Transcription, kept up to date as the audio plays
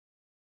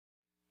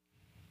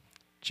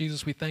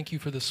Jesus, we thank you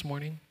for this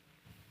morning.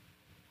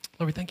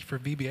 Lord, we thank you for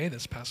VBA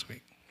this past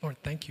week. Lord,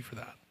 thank you for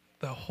that.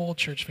 The whole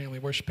church family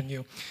worshiping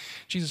you.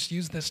 Jesus,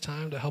 use this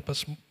time to help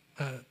us,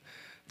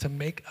 to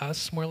make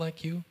us more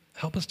like you.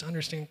 Help us to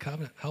understand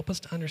covenant. Help us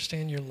to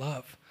understand your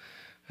love.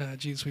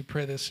 Jesus, we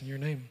pray this in your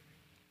name.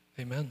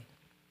 Amen.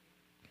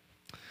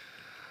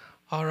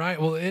 All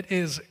right, well, it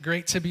is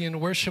great to be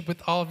in worship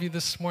with all of you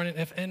this morning.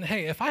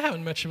 If I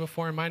haven't met you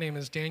before, my name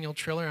is Daniel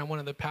Triller. I'm one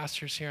of the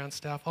pastors here on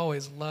staff.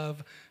 Always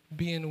love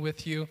being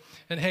with you.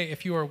 And hey,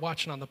 if you are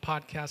watching on the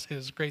podcast, it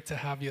is great to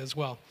have you as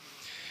well.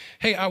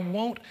 Hey, I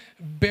won't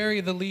bury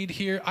the lead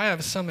here. I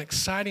have some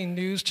exciting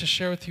news to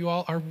share with you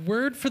all. Our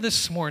word for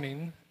this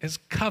morning is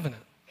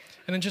covenant.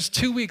 And in just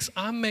 2 weeks,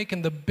 I'm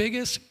making the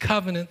biggest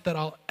covenant that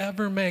I'll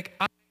ever make.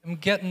 I am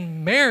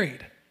getting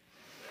married.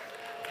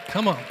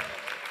 Come on.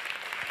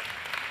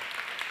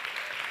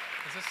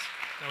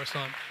 No, we're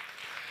still on.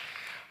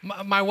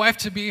 My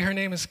wife-to-be, her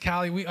name is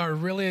Callie. We are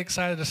really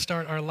excited to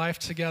start our life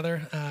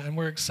together, and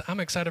I'm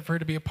excited for her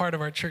to be a part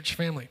of our church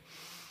family.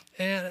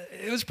 And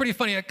it was pretty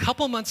funny. A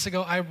couple months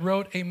ago, I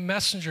wrote a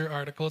messenger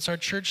article. It's our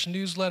church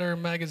newsletter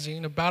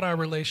magazine about our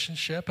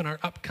relationship and our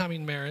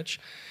upcoming marriage.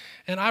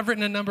 And I've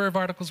written a number of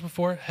articles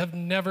before, have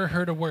never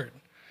heard a word.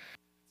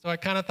 So I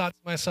kind of thought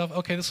to myself,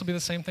 okay, this will be the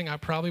same thing. I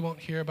probably won't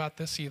hear about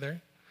this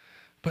either.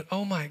 But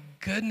oh my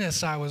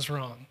goodness, I was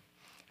wrong.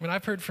 I mean,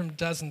 I've heard from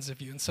dozens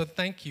of you, and so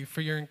thank you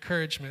for your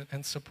encouragement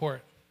and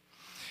support.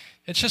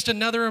 It's just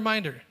another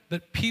reminder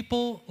that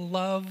people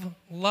love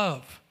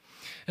love.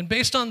 And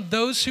based on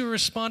those who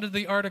responded to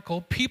the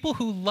article, people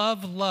who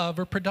love love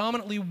are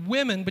predominantly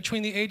women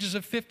between the ages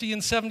of 50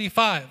 and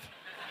 75.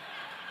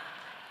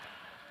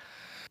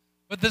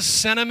 But the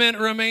sentiment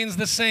remains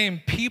the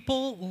same.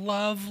 People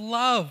love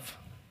love.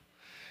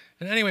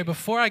 And anyway,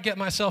 before I get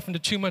myself into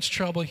too much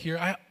trouble here,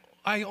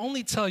 I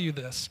only tell you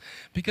this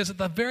because at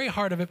the very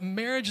heart of it,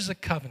 marriage is a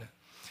covenant.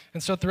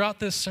 And so throughout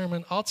this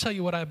sermon, I'll tell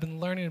you what I've been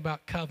learning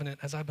about covenant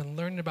as I've been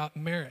learning about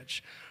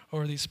marriage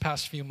over these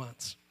past few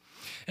months.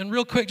 And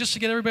real quick, just to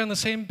get everybody on the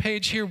same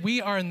page here,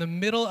 we are in the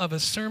middle of a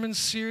sermon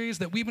series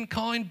that we've been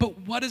calling, But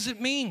What Does It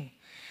Mean?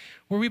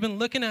 Where we've been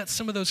looking at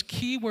some of those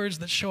key words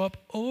that show up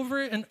over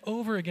and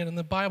over again in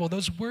the Bible,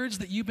 those words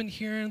that you've been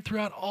hearing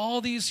throughout all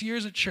these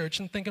years at church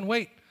and thinking,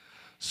 wait,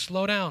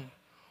 slow down.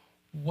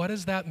 What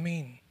does that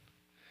mean?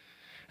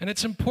 And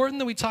it's important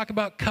that we talk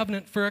about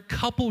covenant for a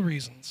couple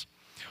reasons.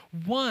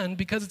 One,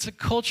 because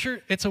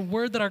it's a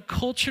word that our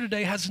culture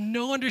today has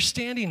no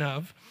understanding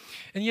of,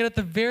 and yet at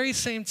the very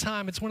same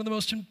time, it's one of the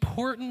most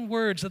important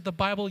words that the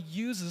Bible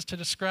uses to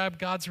describe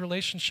God's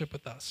relationship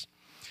with us.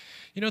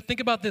 You know, think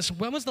about this.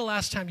 When was the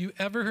last time you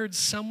ever heard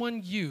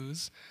someone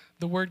use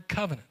the word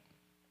covenant?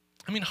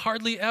 I mean,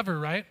 hardly ever,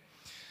 right?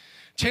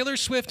 Taylor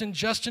Swift and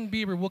Justin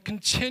Bieber will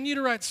continue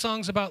to write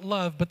songs about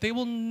love, but they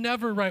will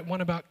never write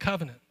one about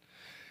covenant.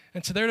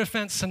 And to their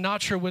defense,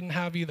 Sinatra wouldn't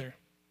have either.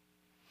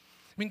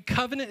 I mean,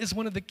 covenant is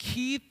one of the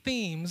key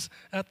themes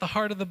at the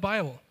heart of the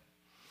Bible.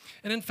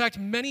 And in fact,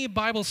 many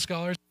Bible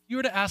scholars, if you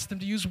were to ask them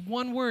to use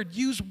one word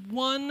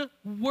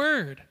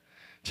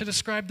to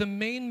describe the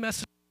main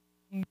message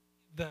of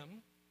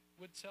them,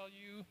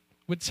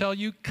 would tell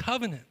you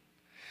covenant.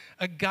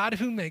 A God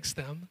who makes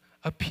them,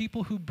 a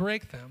people who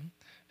break them,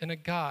 and a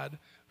God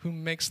who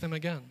makes them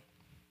again.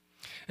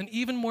 And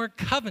even more,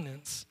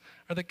 covenants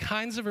are the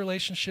kinds of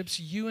relationships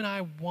you and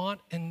I want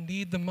and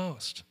need the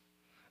most.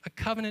 A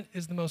covenant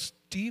is the most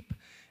deep,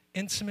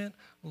 intimate,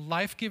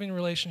 life-giving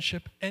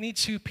relationship any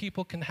two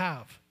people can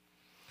have.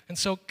 And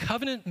so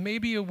covenant may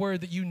be a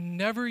word that you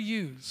never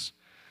use,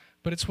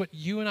 but it's what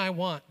you and I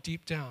want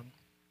deep down.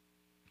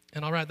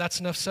 And all right, that's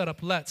enough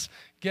setup. Let's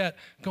get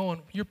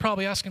going. You're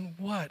probably asking,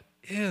 what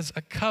is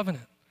a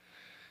covenant?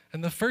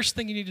 And the first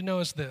thing you need to know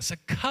is this. A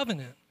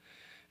covenant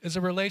is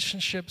a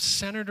relationship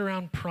centered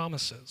around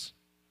promises.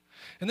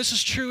 And this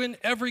is true in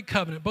every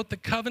covenant, both the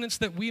covenants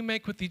that we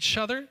make with each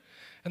other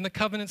and the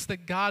covenants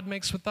that God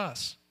makes with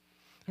us.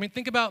 I mean,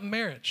 think about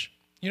marriage.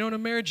 You know, in a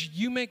marriage,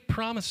 you make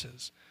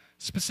promises,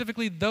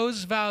 specifically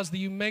those vows that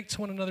you make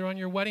to one another on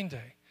your wedding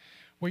day,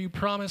 where you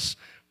promise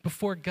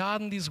before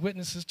God and these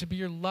witnesses to be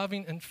your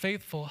loving and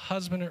faithful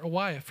husband or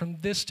wife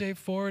from this day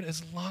forward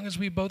as long as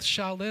we both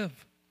shall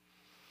live.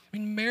 I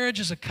mean, marriage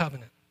is a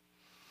covenant.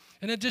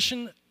 In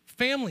addition,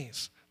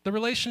 families, the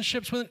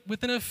relationships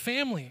within a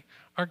family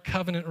are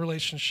covenant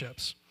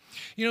relationships.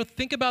 You know,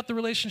 think about the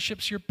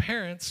relationships your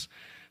parents,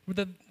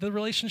 the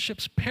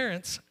relationships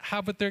parents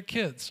have with their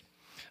kids.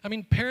 I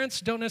mean,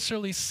 parents don't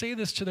necessarily say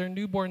this to their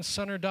newborn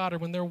son or daughter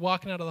when they're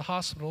walking out of the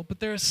hospital, but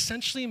they're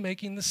essentially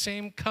making the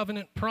same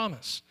covenant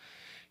promise.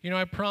 You know,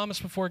 I promise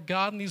before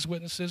God and these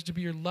witnesses to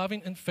be your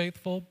loving and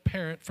faithful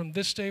parent from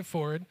this day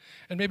forward,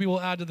 and maybe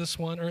we'll add to this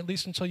one, or at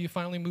least until you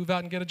finally move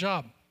out and get a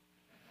job.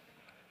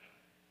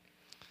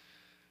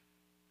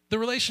 The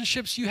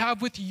relationships you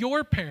have with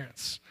your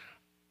parents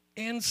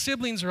and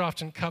siblings are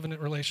often covenant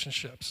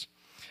relationships.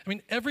 I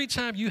mean, every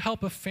time you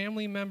help a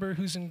family member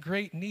who's in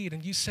great need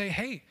and you say,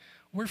 hey,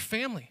 we're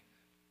family,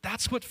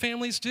 that's what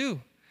families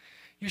do.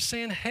 You're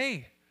saying,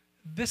 hey,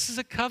 this is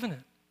a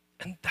covenant,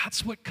 and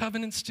that's what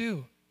covenants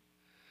do.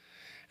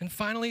 And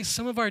finally,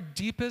 some of our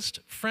deepest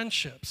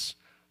friendships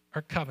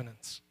are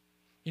covenants.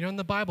 You know, in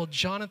the Bible,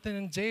 Jonathan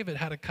and David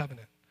had a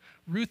covenant.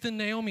 Ruth and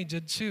Naomi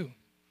did too.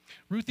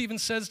 Ruth even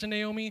says to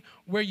Naomi,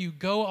 where you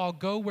go, I'll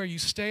go. Where you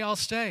stay, I'll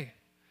stay.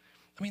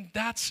 I mean,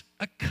 that's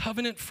a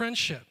covenant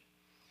friendship.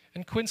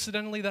 And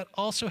coincidentally, that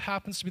also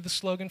happens to be the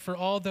slogan for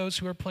all those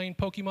who are playing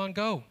Pokemon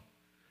Go.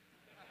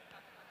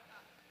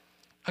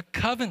 A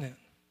covenant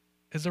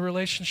is a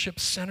relationship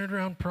centered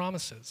around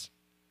promises.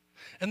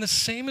 And the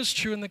same is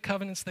true in the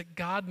covenants that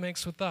God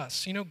makes with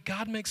us. You know,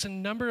 God makes a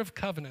number of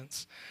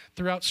covenants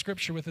throughout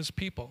Scripture with his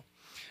people.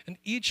 And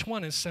each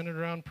one is centered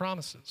around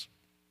promises,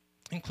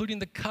 including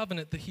the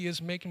covenant that he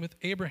is making with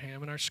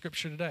Abraham in our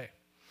Scripture today.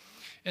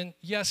 And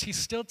yes, he's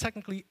still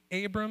technically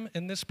Abram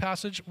in this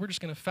passage. We're just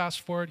going to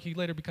fast forward. He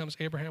later becomes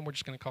Abraham. We're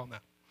just going to call him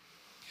that.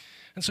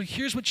 And so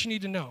here's what you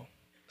need to know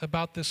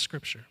about this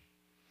Scripture,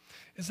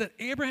 is that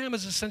Abraham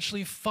is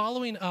essentially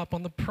following up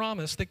on the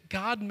promise that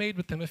God made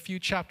with him a few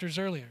chapters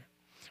earlier,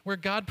 where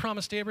God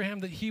promised Abraham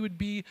that he would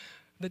be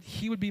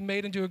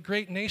made into a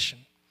great nation,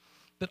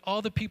 that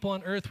all the people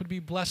on earth would be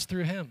blessed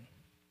through him.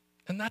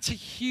 And that's a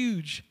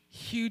huge,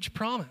 huge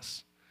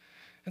promise.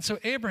 And so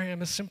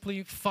Abraham is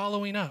simply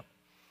following up.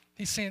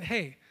 He's saying,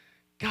 hey,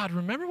 God,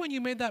 remember when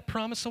you made that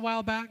promise a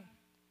while back?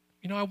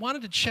 You know, I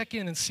wanted to check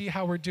in and see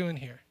how we're doing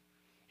here.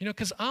 You know,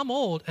 because I'm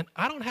old and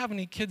I don't have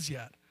any kids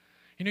yet.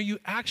 You know, you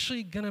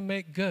actually going to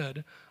make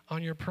good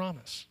on your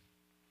promise?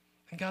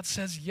 And God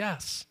says,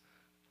 yes,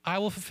 I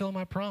will fulfill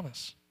my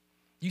promise.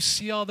 You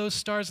see all those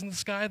stars in the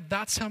sky?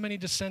 That's how many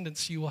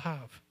descendants you will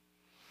have.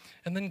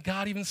 And then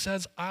God even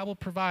says, I will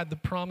provide the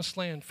promised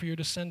land for your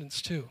descendants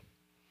too.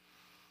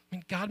 I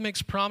mean, God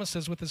makes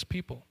promises with his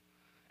people.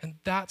 And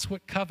that's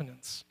what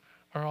covenants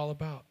are all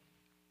about.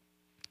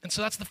 And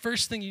so that's the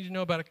first thing you need to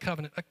know about a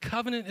covenant. A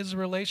covenant is a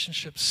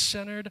relationship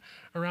centered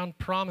around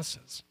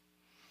promises.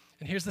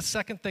 And here's the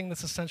second thing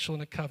that's essential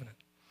in a covenant.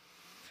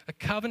 A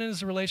covenant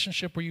is a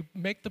relationship where you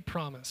make the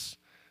promise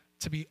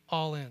to be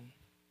all in.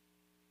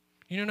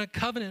 You know, in a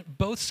covenant,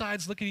 both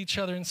sides look at each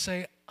other and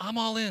say, I'm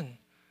all in,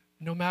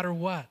 no matter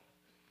what.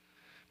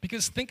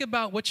 Because think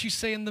about what you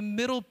say in the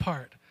middle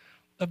part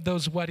of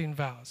those wedding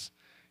vows.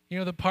 You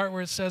know, the part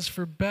where it says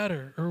for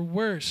better or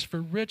worse, for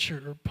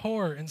richer or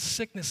poorer, in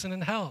sickness and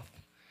in health.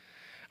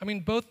 I mean,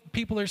 both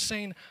people are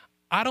saying,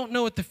 I don't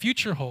know what the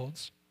future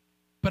holds,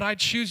 but I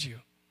choose you.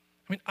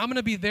 I mean, I'm going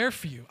to be there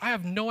for you. I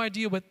have no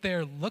idea what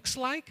there looks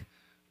like,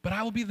 but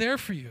I will be there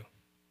for you.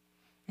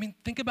 I mean,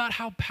 think about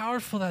how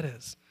powerful that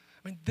is.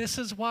 I mean, this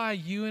is why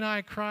you and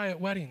I cry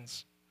at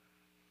weddings.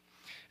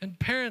 And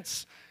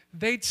parents,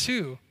 they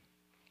too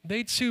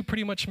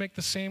pretty much make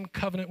the same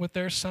covenant with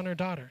their son or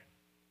daughter.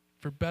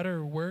 For better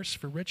or worse,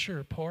 for richer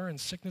or poorer, in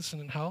sickness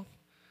and in health.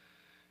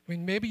 I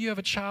mean, maybe you have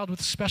a child with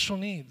special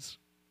needs,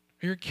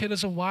 or your kid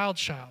is a wild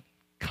child,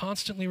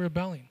 constantly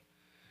rebelling.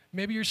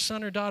 Maybe your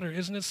son or daughter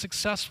isn't as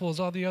successful as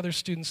all the other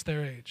students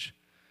their age.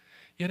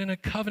 Yet in a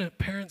covenant,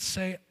 parents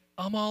say,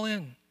 I'm all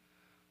in.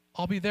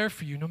 I'll be there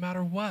for you no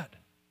matter what.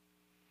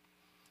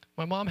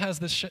 My mom has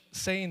this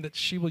saying that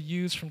she will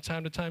use from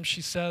time to time.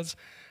 She says,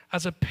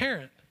 as a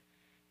parent,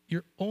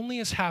 you're only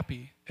as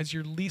happy as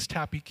your least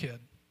happy kid.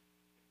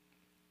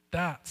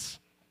 That's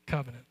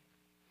covenant.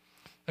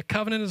 A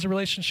covenant is a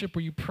relationship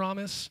where you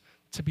promise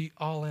to be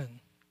all in.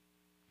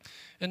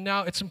 And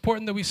now it's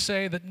important that we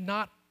say that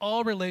not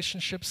all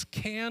relationships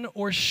can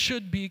or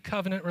should be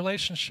covenant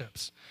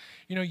relationships.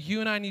 You know, you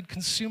and I need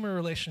consumer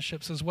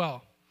relationships as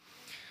well.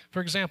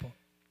 For example,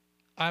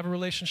 I have a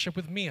relationship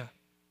with Mia.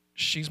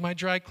 She's my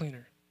dry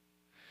cleaner.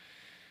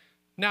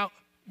 Now,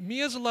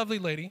 Mia's a lovely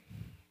lady,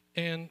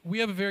 and we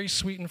have a very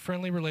sweet and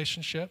friendly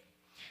relationship.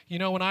 You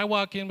know, when I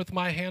walk in with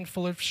my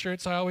handful of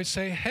shirts, I always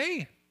say,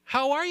 hey,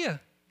 how are you?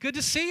 Good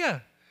to see you.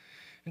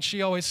 And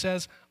she always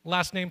says,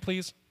 last name,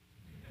 please.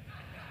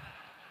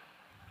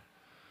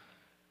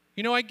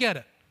 You know, I get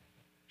it.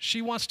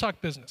 She wants to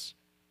talk business,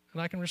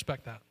 and I can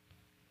respect that.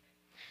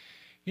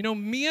 You know,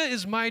 Mia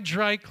is my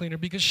dry cleaner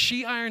because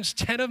she irons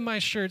 10 of my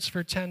shirts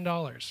for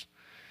 $10.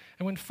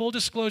 And when full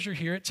disclosure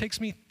here, it takes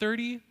me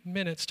 30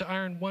 minutes to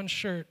iron one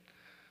shirt.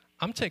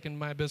 I'm taking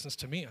my business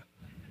to Mia.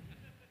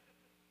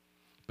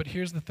 But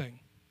here's the thing.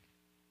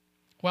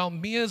 While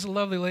Mia is a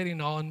lovely lady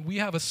and all, and we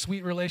have a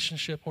sweet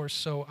relationship, or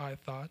so I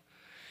thought,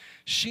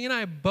 she and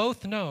I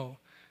both know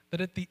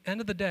that at the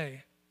end of the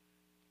day,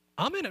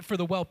 I'm in it for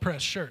the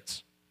well-pressed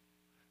shirts.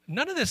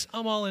 None of this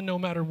I'm all in no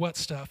matter what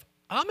stuff.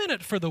 I'm in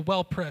it for the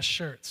well-pressed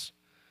shirts.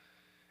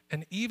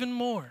 And even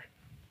more,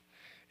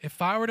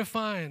 if I were to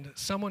find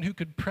someone who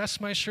could press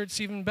my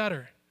shirts even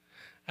better,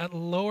 at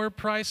lower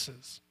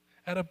prices,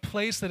 at a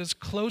place that is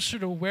closer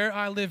to where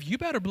I live, you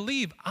better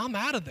believe I'm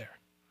out of there.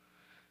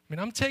 I mean,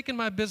 I'm taking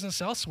my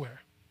business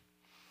elsewhere.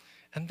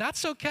 And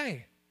that's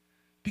okay,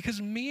 because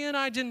Mia and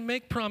I didn't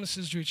make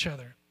promises to each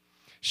other.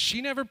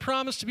 She never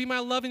promised to be my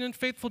loving and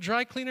faithful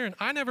dry cleaner, and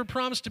I never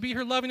promised to be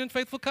her loving and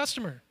faithful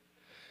customer.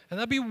 And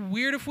that'd be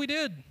weird if we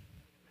did.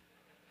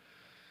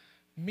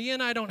 Mia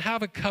and I don't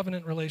have a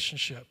covenant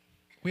relationship.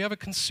 We have a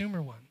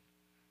consumer one.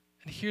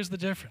 And here's the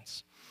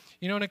difference.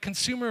 You know, in a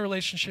consumer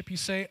relationship, you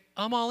say,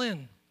 I'm all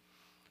in.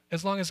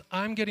 as long as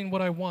I'm getting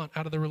what I want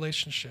out of the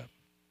relationship.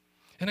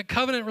 In a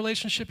covenant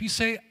relationship, you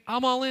say,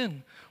 I'm all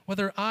in,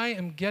 whether I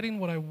am getting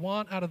what I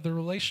want out of the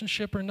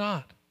relationship or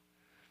not.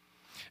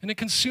 In a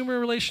consumer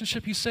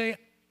relationship, you say,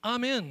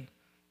 I'm in.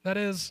 That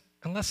is,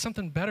 unless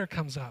something better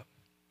comes up.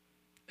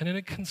 And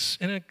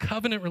in a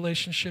covenant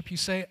relationship, you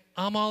say,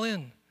 I'm all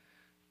in,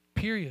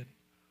 period,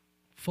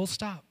 full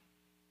stop.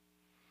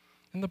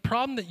 And the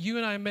problem that you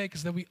and I make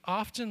is that we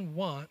often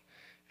want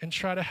and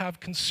try to have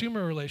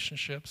consumer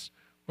relationships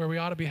where we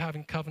ought to be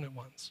having covenant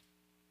ones.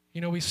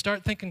 You know, we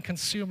start thinking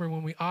consumer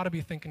when we ought to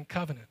be thinking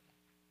covenant.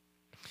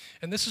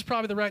 And this is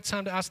probably the right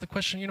time to ask the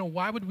question, you know,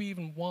 why would we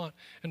even want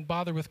and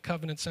bother with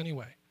covenants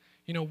anyway?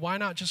 You know, why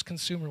not just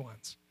consumer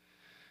ones?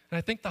 And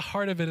I think the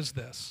heart of it is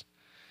this.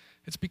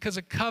 It's because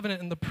a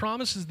covenant and the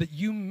promises that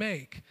you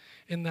make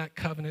in that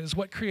covenant is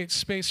what creates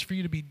space for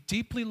you to be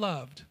deeply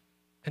loved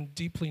and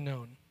deeply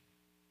known,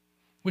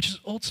 which is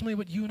ultimately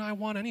what you and I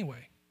want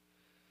anyway.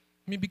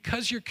 I mean,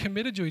 because you're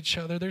committed to each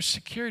other, there's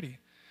security.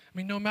 I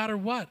mean, no matter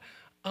what,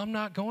 I'm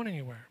not going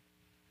anywhere.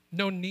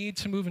 No need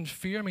to move in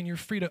fear. I mean, you're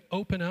free to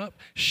open up,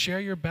 share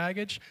your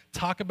baggage,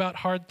 talk about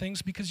hard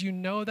things because you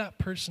know that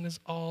person is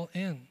all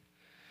in.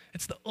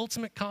 It's the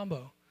ultimate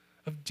combo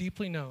of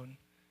deeply known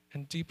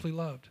and deeply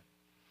loved.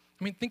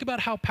 I mean, think about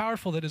how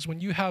powerful that is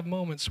when you have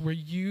moments where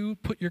you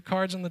put your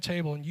cards on the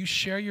table and you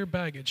share your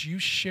baggage, you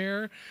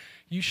share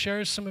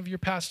some of your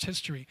past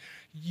history.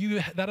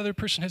 That other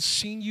person has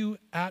seen you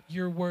at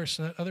your worst,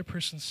 and that other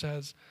person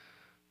says,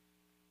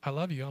 I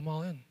love you, I'm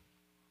all in.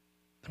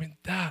 I mean,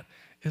 that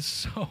is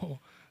so,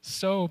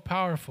 so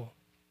powerful.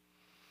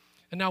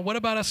 And now what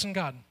about us and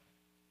God?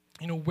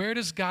 You know, where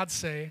does God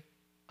say,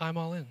 I'm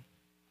all in?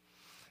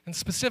 And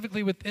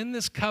specifically within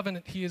this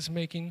covenant he is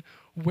making,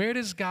 where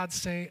does God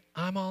say,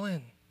 I'm all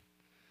in?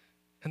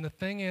 And the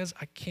thing is,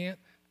 I can't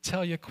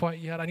tell you quite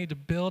yet. I need to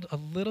build a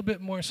little bit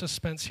more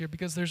suspense here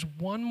because there's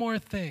one more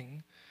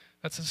thing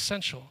that's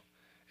essential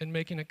in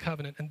making a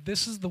covenant. And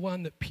this is the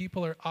one that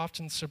people are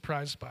often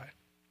surprised by.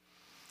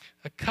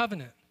 A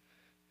covenant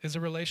is a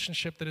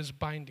relationship that is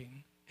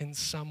binding in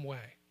some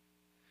way.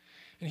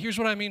 And here's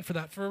what I mean for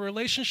that. For a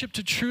relationship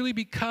to truly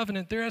be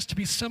covenant, there has to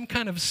be some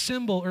kind of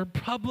symbol or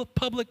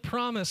public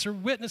promise or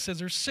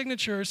witnesses or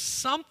signature or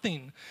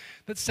something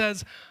that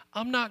says,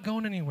 I'm not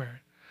going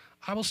anywhere.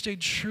 I will stay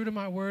true to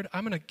my word.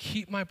 I'm going to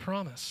keep my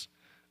promise.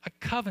 A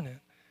covenant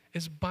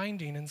is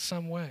binding in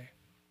some way.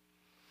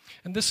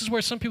 And this is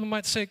where some people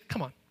might say,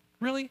 come on,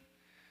 really?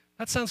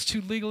 That sounds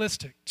too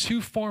legalistic,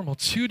 too formal,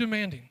 too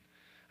demanding.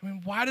 I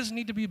mean, why does it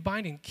need to be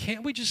binding?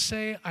 Can't we just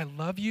say, I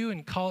love you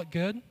and call it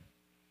good?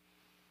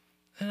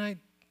 And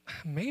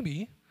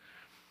maybe,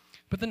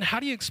 but then how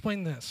do you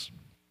explain this?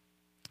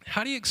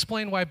 How do you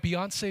explain why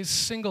Beyonce's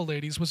Single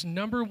Ladies was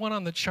 #1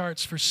 on the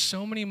charts for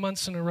so many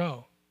months in a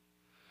row?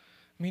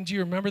 I mean, do you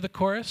remember the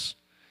chorus?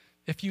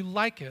 If you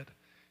like it,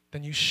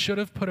 then you should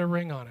have put a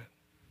ring on it.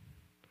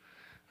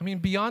 I mean,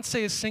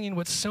 Beyonce is singing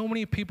what so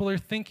many people are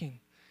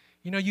thinking.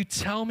 You know, you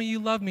tell me you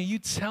love me. You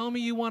tell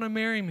me you want to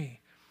marry me.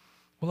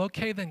 Well,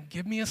 okay, then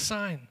give me a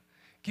sign.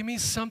 Give me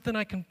something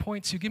I can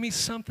point to. Give me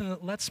something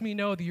that lets me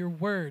know that your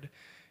word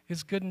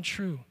is good and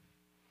true.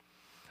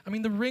 I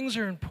mean, the rings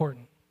are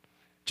important,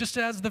 just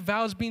as the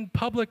vows being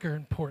public are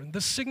important,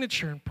 the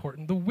signature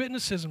important, the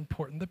witness is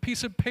important, the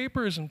piece of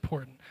paper is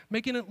important,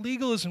 making it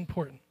legal is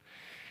important.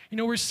 You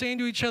know, we're saying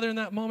to each other in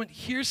that moment,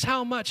 here's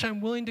how much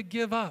I'm willing to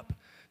give up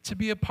to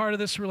be a part of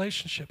this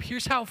relationship.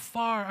 Here's how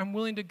far I'm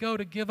willing to go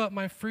to give up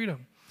my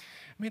freedom.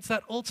 I mean, it's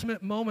that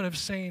ultimate moment of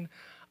saying,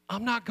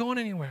 I'm not going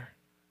anywhere.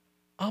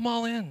 I'm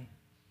all in.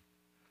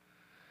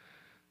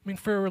 I mean,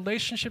 for a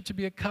relationship to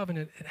be a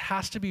covenant, it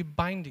has to be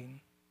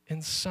binding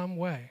in some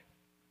way.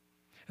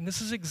 And this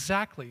is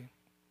exactly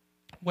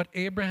what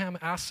Abraham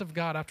asks of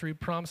God after he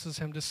promises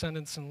him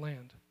descendants and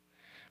land.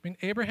 I mean,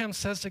 Abraham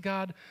says to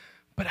God,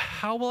 but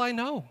how will I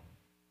know?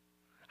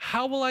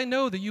 How will I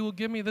know that you will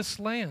give me this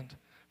land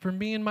for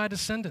me and my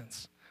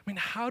descendants? I mean,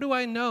 how do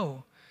I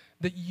know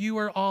that you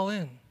are all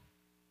in?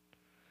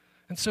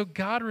 And so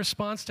God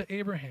responds to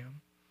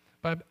Abraham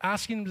by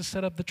asking him to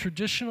set up the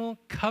traditional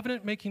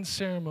covenant-making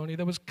ceremony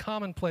that was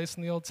commonplace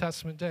in the Old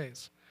Testament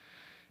days.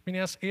 I mean, he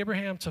asked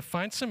Abraham to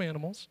find some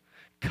animals,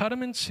 cut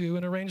them in two,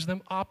 and arrange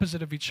them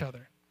opposite of each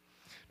other.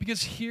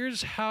 Because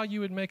here's how you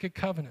would make a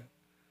covenant.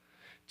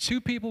 Two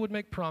people would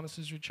make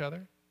promises to each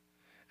other,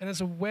 and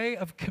as a way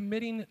of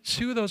committing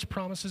to those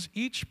promises,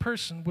 each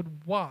person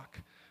would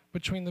walk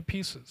between the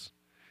pieces.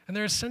 And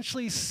they're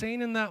essentially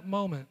saying in that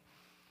moment,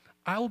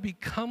 I will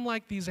become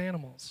like these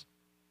animals.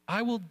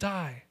 I will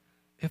die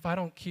if I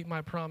don't keep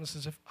my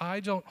promises, if I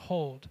don't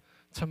hold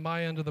to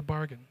my end of the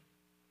bargain.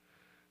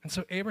 And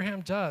so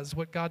Abraham does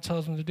what God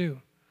tells him to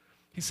do.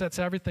 He sets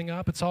everything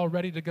up. It's all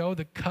ready to go.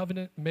 The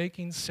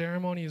covenant-making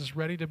ceremony is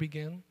ready to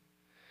begin.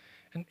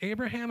 And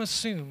Abraham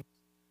assumes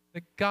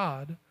that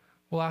God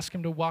will ask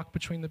him to walk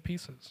between the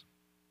pieces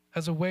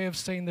as a way of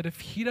saying that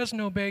if he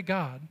doesn't obey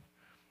God,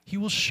 he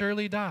will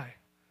surely die,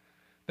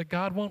 that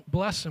God won't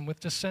bless him with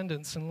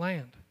descendants and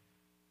land.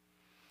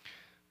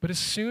 But as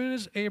soon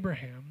as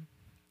Abraham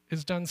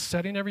is done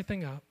setting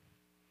everything up,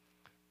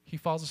 he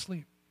falls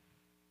asleep.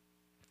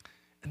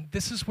 And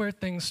this is where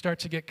things start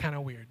to get kind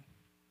of weird.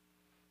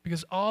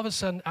 Because all of a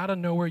sudden, out of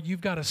nowhere,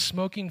 you've got a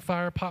smoking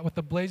fire pot with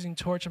a blazing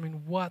torch. I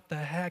mean, what the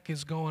heck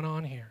is going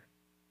on here?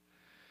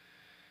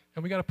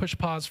 And we got to push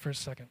pause for a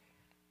second,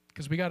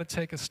 because we got to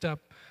take a step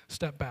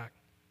back.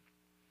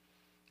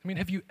 I mean,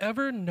 have you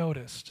ever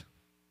noticed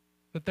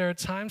that there are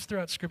times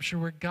throughout Scripture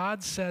where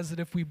God says that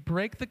if we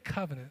break the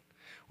covenant,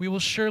 we will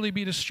surely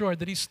be destroyed,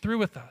 that he's through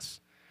with us,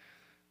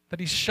 that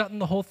he's shutting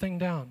the whole thing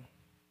down?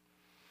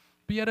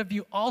 But yet, have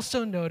you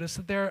also noticed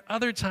that there are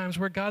other times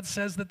where God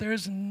says that there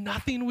is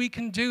nothing we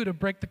can do to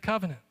break the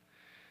covenant,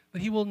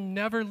 that he will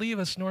never leave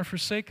us nor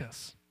forsake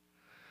us?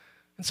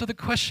 And so the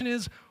question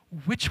is,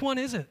 which one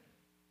is it?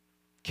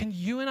 Can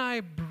you and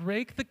I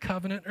break the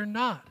covenant or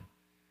not?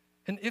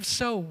 And if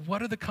so,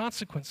 what are the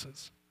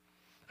consequences?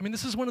 I mean,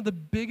 this is one of the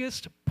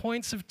biggest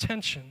points of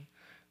tension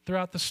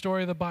throughout the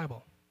story of the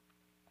Bible.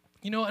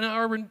 You know, and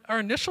our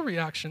initial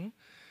reaction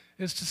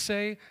is to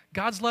say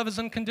God's love is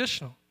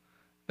unconditional,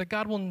 that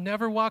God will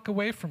never walk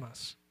away from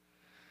us.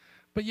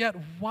 But yet,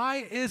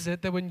 why is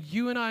it that when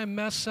you and I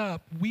mess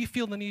up, we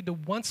feel the need to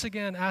once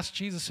again ask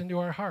Jesus into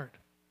our heart?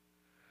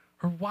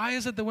 Or why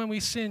is it that when we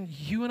sin,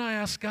 you and I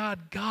ask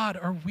God, God,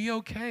 are we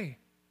okay?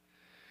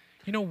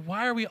 You know,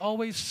 why are we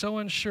always so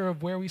unsure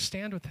of where we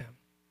stand with him?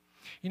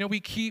 You know, we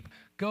keep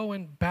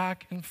going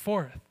back and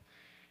forth.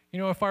 You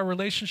know, if our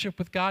relationship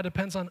with God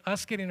depends on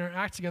us getting our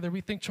act together,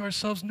 we think to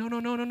ourselves, no,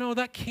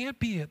 that can't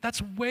be it.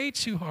 That's way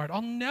too hard.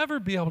 I'll never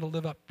be able to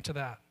live up to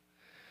that.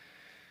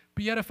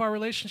 But yet, if our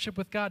relationship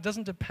with God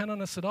doesn't depend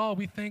on us at all,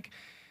 we think,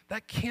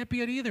 that can't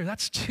be it either.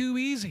 That's too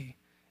easy.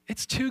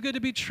 It's too good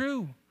to be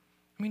true.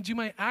 I mean, do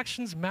my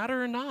actions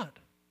matter or not?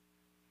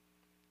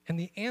 And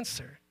the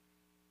answer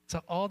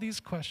to all these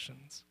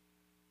questions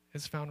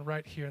is found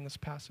right here in this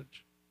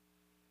passage.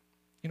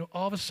 You know,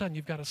 all of a sudden,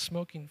 you've got a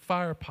smoking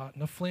fire pot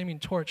and a flaming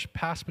torch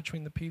passed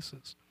between the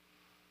pieces.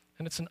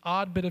 And it's an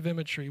odd bit of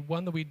imagery,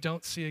 one that we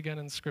don't see again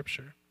in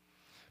Scripture.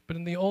 But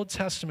in the Old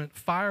Testament,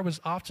 fire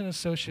was often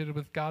associated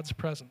with God's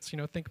presence. You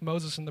know, think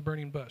Moses in the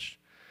burning bush.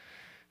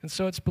 And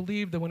so it's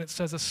believed that when it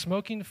says a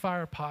smoking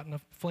fire pot and a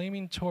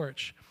flaming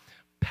torch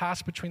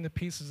passed between the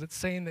pieces, it's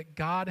saying that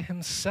God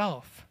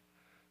himself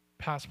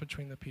passed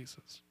between the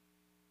pieces.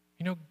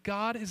 You know,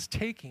 God is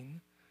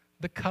taking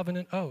the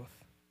covenant oath.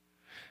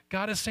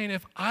 God is saying,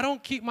 if I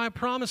don't keep my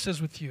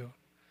promises with you,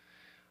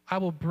 I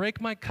will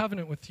break my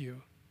covenant with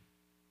you,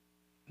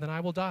 then I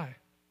will die.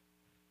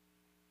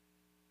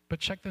 But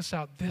check this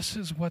out. This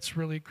is what's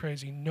really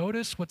crazy.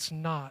 Notice what's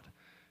not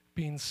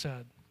being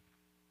said.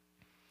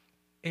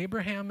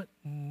 Abraham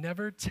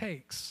never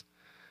takes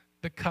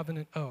the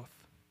covenant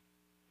oath.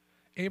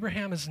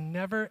 Abraham is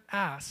never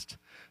asked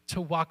to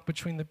walk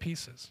between the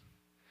pieces.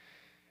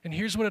 And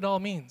here's what it all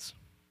means.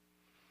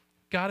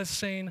 God is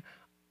saying,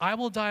 I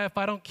will die if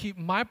I don't keep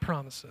my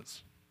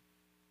promises,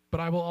 but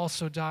I will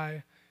also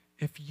die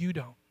if you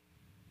don't.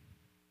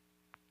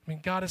 I mean,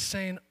 God is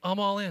saying, I'm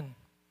all in,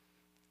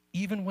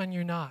 even when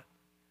you're not.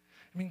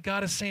 I mean,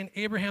 God is saying,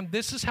 Abraham,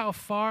 this is how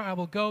far I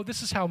will go.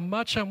 This is how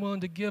much I'm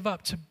willing to give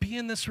up to be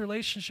in this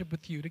relationship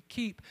with you, to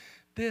keep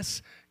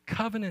this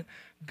covenant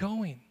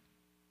going.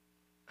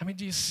 I mean,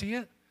 do you see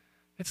it?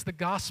 It's the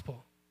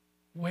gospel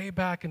way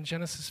back in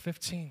Genesis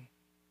 15.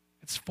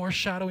 It's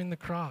foreshadowing the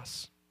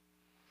cross.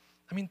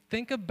 I mean,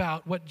 think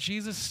about what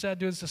Jesus said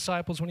to his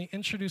disciples when he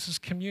introduces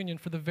communion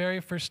for the very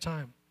first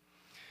time.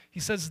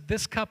 He says,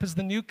 this cup is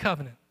the new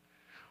covenant,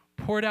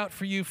 poured out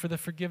for you for the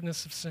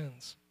forgiveness of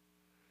sins.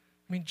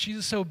 I mean,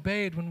 Jesus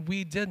obeyed when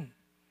we didn't.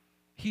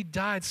 He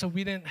died so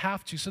we didn't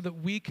have to, so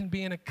that we can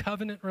be in a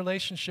covenant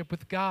relationship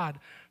with God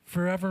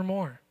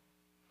forevermore.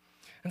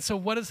 And so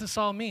what does this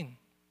all mean?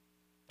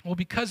 Well,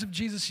 because of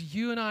Jesus,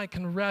 you and I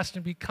can rest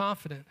and be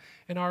confident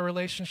in our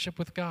relationship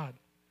with God.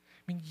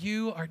 I mean,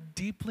 you are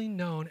deeply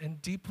known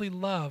and deeply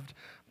loved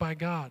by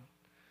God.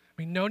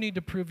 I mean, no need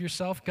to prove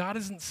yourself. God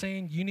isn't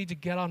saying you need to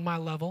get on my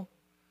level.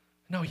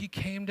 No, he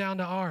came down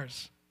to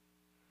ours.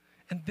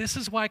 And this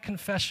is why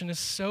confession is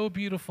so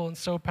beautiful and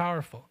so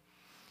powerful.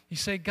 You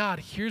say, God,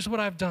 here's what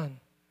I've done.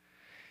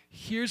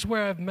 Here's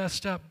where I've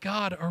messed up.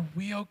 God, are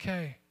we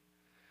okay?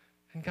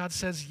 And God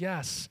says,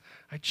 yes,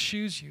 I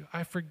choose you.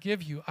 I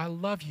forgive you. I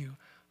love you.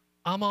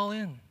 I'm all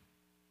in.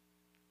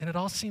 And it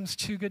all seems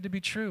too good to be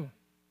true.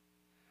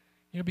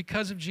 You know,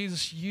 because of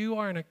Jesus, you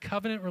are in a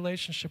covenant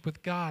relationship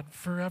with God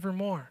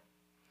forevermore.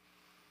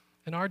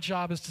 And our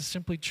job is to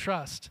simply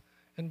trust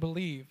and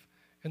believe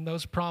in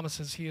those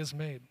promises he has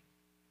made.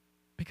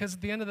 Because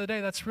at the end of the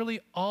day, that's really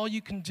all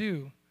you can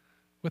do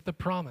with the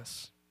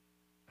promise.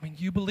 I mean,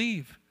 you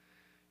believe.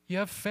 You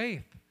have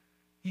faith.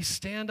 You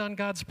stand on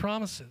God's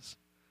promises.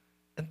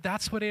 And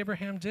that's what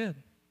Abraham did.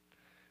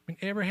 I mean,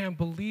 Abraham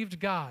believed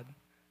God,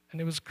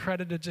 and it was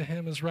credited to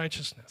him as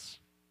righteousness.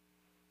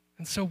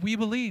 And so we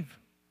believe.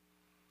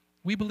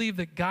 We believe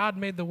that God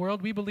made the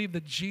world. We believe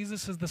that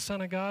Jesus is the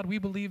Son of God. We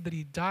believe that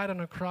he died on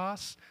a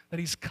cross, that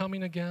he's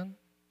coming again.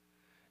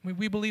 I mean,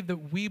 we believe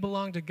that we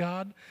belong to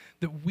God,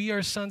 that we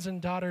are sons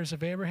and daughters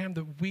of Abraham,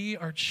 that we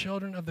are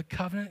children of the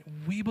covenant.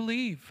 We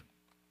believe.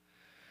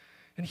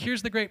 And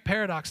here's the great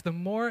paradox. The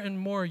more and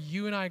more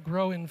you and I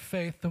grow in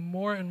faith, the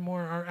more and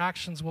more our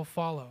actions will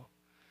follow.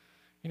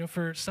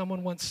 For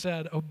someone once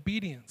said,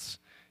 obedience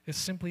is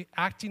simply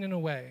acting in a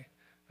way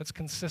that's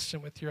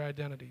consistent with your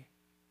identity.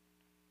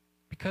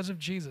 Because of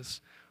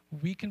Jesus,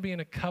 we can be in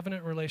a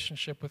covenant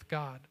relationship with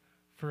God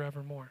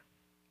forevermore.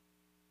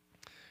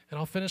 And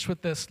I'll finish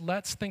with this.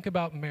 Let's think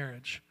about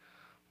marriage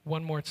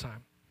one more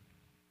time.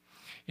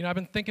 I've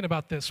been thinking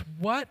about this.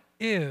 What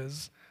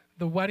is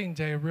the wedding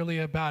day really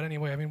about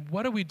anyway?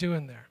 What are we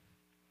doing there?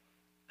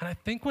 And I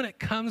think when it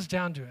comes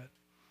down to it,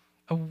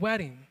 a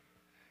wedding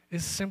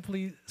is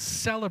simply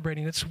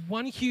celebrating. It's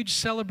one huge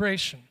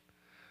celebration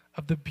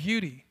of the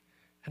beauty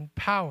and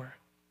power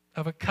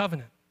of a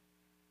covenant.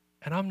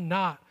 And I'm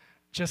not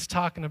just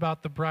talking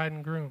about the bride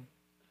and groom.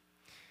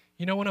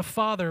 When a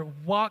father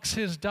walks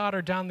his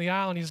daughter down the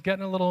aisle and he's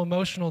getting a little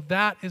emotional,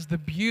 that is the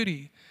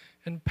beauty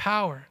and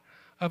power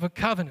of a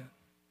covenant.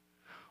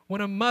 When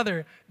a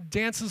mother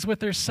dances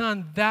with her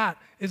son, that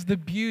is the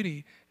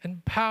beauty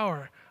and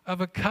power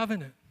of a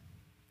covenant.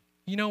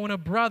 When a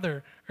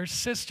brother or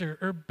sister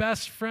or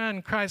best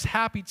friend cries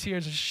happy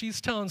tears as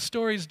she's telling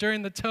stories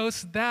during the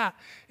toast, that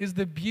is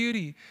the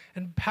beauty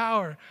and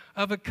power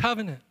of a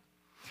covenant.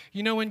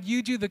 When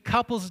you do the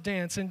couples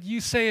dance and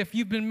you say if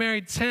you've been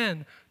married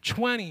 10,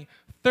 20,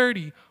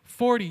 30,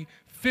 40,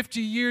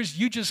 50 years,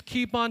 you just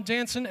keep on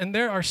dancing and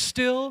there are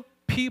still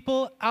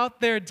people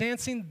out there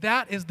dancing,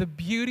 that is the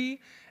beauty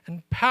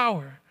and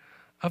power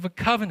of a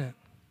covenant.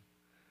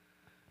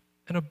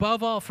 And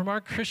above all, from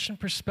our Christian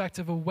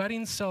perspective, a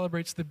wedding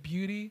celebrates the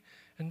beauty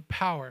and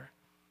power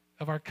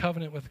of our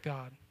covenant with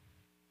God.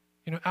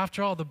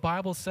 After all, the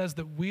Bible says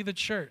that we, the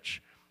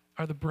church,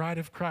 are the bride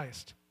of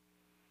Christ.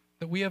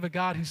 That we have a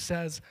God who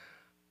says,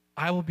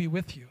 I will be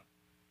with you.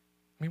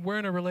 We're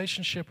in a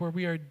relationship where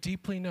we are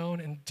deeply known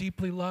and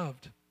deeply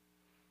loved.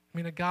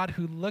 A God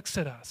who looks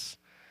at us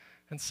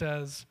and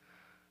says,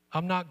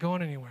 I'm not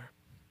going anywhere.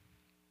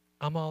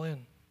 I'm all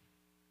in.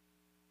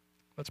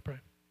 Let's pray.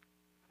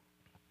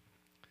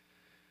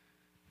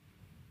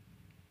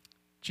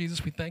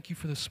 Jesus, we thank you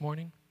for this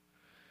morning.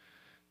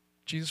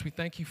 Jesus, we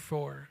thank you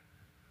for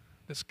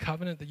this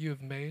covenant that you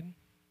have made,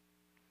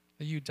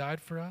 that you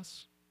died for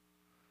us.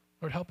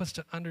 Lord, help us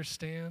to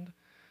understand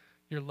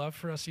your love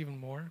for us even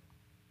more.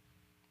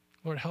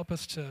 Lord, help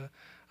us to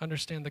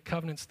understand the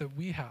covenants that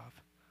we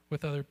have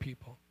with other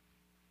people.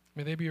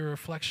 May they be a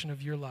reflection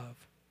of your love.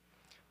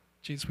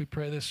 Jesus, we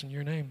pray this in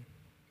your name.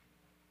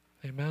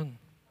 Amen.